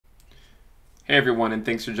Hey everyone, and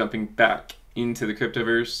thanks for jumping back into the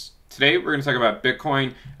cryptoverse. Today we're going to talk about Bitcoin,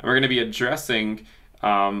 and we're going to be addressing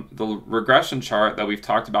the regression chart that we've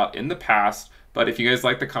talked about in the past. But if you guys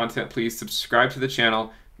like the content, please subscribe to the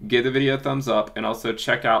channel, give the video a thumbs up, and also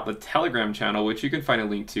check out the Telegram channel, which you can find a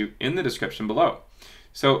link to in the description below.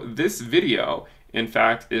 So this video, in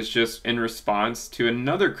fact, is just in response to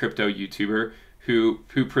another crypto YouTuber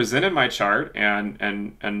who presented my chart and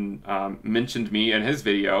mentioned me in his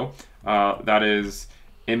video. That is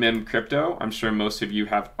Crypto. I'm sure most of you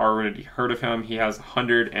have already heard of him. He has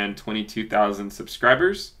 122,000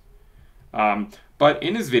 subscribers. But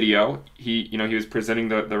in his video, he was presenting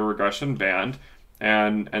the regression band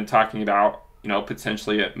and talking about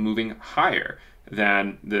potentially it moving higher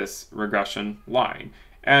than this regression line.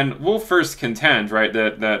 And we'll first contend, right,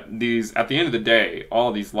 that these, at the end of the day,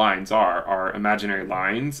 all these lines are imaginary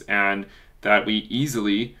lines, and that we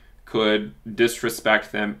easily could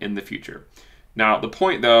disrespect them in the future. Now, the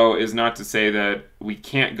point, though, is not to say that we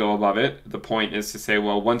can't go above it. The point is to say,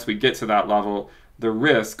 well, once we get to that level, the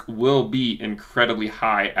risk will be incredibly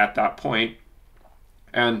high at that point.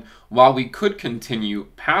 And while we could continue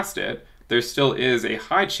past it, there still is a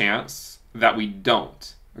high chance that we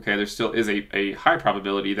don't. Okay, there still is a high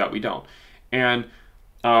probability that we don't. And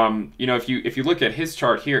if you look at his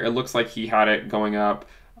chart here, it looks like he had it going up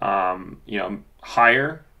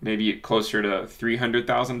higher, maybe closer to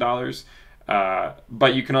 $300,000.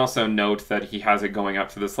 But you can also note that he has it going up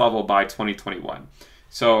to this level by 2021.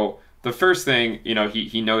 So the first thing,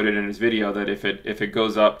 he noted in his video that if it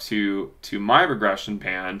goes up to my regression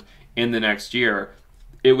band in the next year,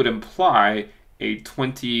 it would imply a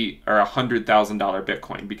 $20,000 or $100,000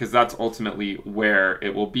 Bitcoin, because that's ultimately where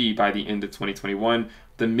it will be by the end of 2021.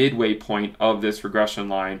 The midway point of this regression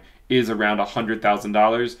line is around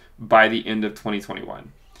 $100,000 by the end of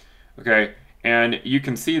 2021. Okay, and you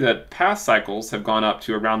can see that past cycles have gone up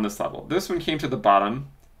to around this level. This one came to the bottom,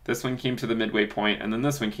 this one came to the midway point, and then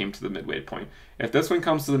this one came to the midway point. If this one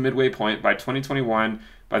comes to the midway point by 2021,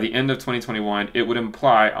 by the end of 2021, it would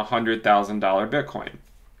imply a $100,000 Bitcoin.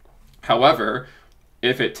 However,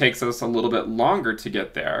 if it takes us a little bit longer to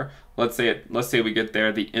get there, let's say we get there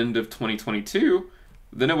at the end of 2022,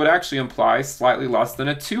 then it would actually imply slightly less than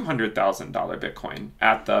a $200,000 Bitcoin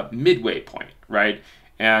at the midway point, right?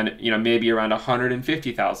 And maybe around a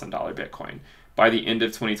 $150,000 Bitcoin by the end of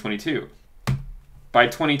 2022. By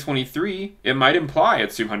 2023, it might imply a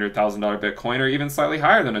 $200,000 Bitcoin, or even slightly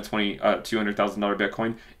higher than a $200,000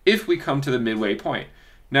 Bitcoin if we come to the midway point.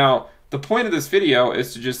 Now, the point of this video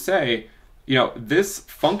is to just say, this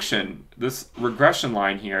function, this regression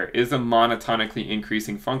line here, is a monotonically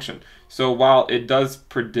increasing function. So while it does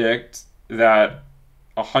predict that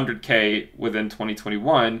 100K within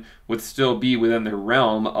 2021 would still be within the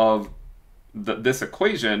realm of this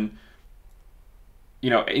equation,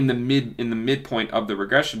 in the midpoint of the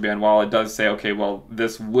regression band, while it does say, okay, well,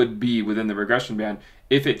 this would be within the regression band,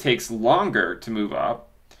 if it takes longer to move up,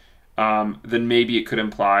 then maybe it could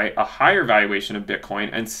imply a higher valuation of Bitcoin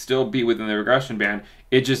and still be within the regression band.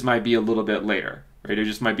 It just might be a little bit later, right? It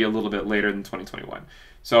just might be a little bit later than 2021.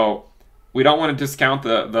 So we don't want to discount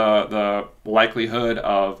the likelihood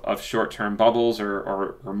of short-term bubbles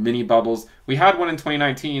or mini bubbles. We had one in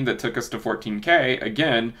 2019 that took us to 14K,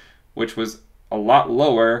 again, which was a lot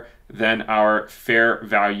lower than our fair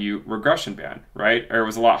value regression band, right? Or it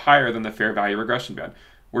was a lot higher than the fair value regression band.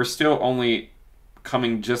 We're still only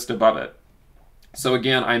coming just above it. So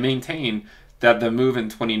again, I maintain that the move in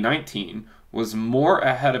 2019 was more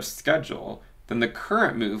ahead of schedule than the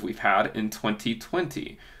current move we've had in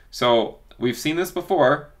 2020. So we've seen this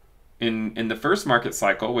before in the first market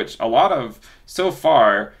cycle, which so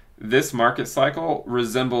far, this market cycle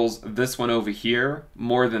resembles this one over here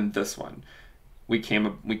more than this one. We came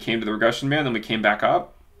to the regression band, then we came back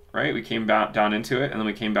up, right? We came back down into it, and then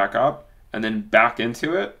we came back up, and then back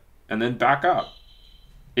into it, and then back up.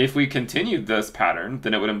 If we continued this pattern,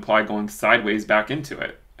 then it would imply going sideways back into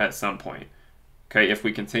it at some point. Okay, if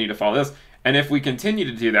we continue to follow this. And if we continue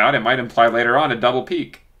to do that, it might imply later on a double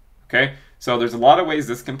peak. Okay, so there's a lot of ways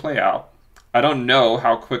this can play out. I don't know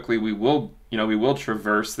how quickly we will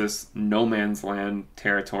traverse this no man's land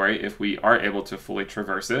territory if we are able to fully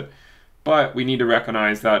traverse it. But we need to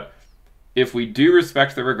recognize that if we do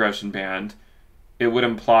respect the regression band, it would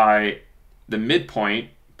imply the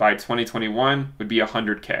midpoint by 2021 would be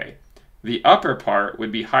 100K. The upper part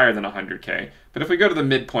would be higher than 100K. But if we go to the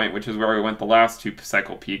midpoint, which is where we went the last two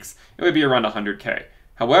cycle peaks, it would be around 100K.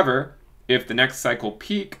 However, if the next cycle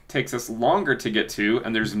peak takes us longer to get to,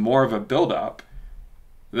 and there's more of a buildup,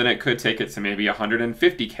 then it could take it to maybe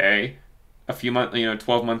 150K a few months,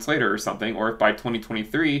 12 months later or something. Or if by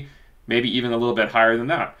 2023, maybe even a little bit higher than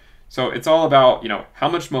that. So it's all about, how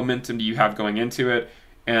much momentum do you have going into it?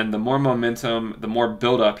 And the more momentum, the more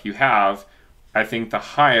buildup you have, I think the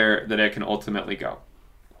higher that it can ultimately go.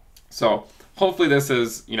 So hopefully this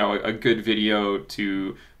is, a good video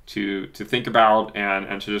to think about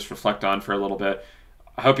and to just reflect on for a little bit.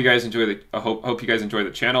 I hope you guys enjoy hope you guys enjoy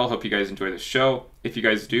the channel. Hope you guys enjoy the show. If you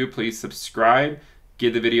guys do, please subscribe.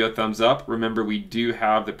 Give the video a thumbs up. Remember, we do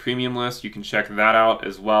have the premium list. You can check that out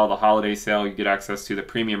as well. The holiday sale, you get access to the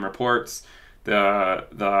premium reports, the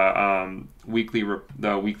weekly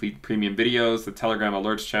premium videos, the Telegram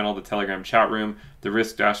alerts channel, the Telegram chat room, the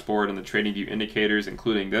risk dashboard, and the trading view indicators,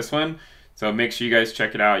 including this one. So make sure you guys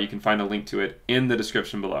check it out. You can find a link to it in the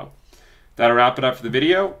description below. That'll wrap it up for the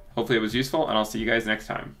video. Hopefully it was useful, and I'll see you guys next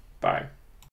time. Bye.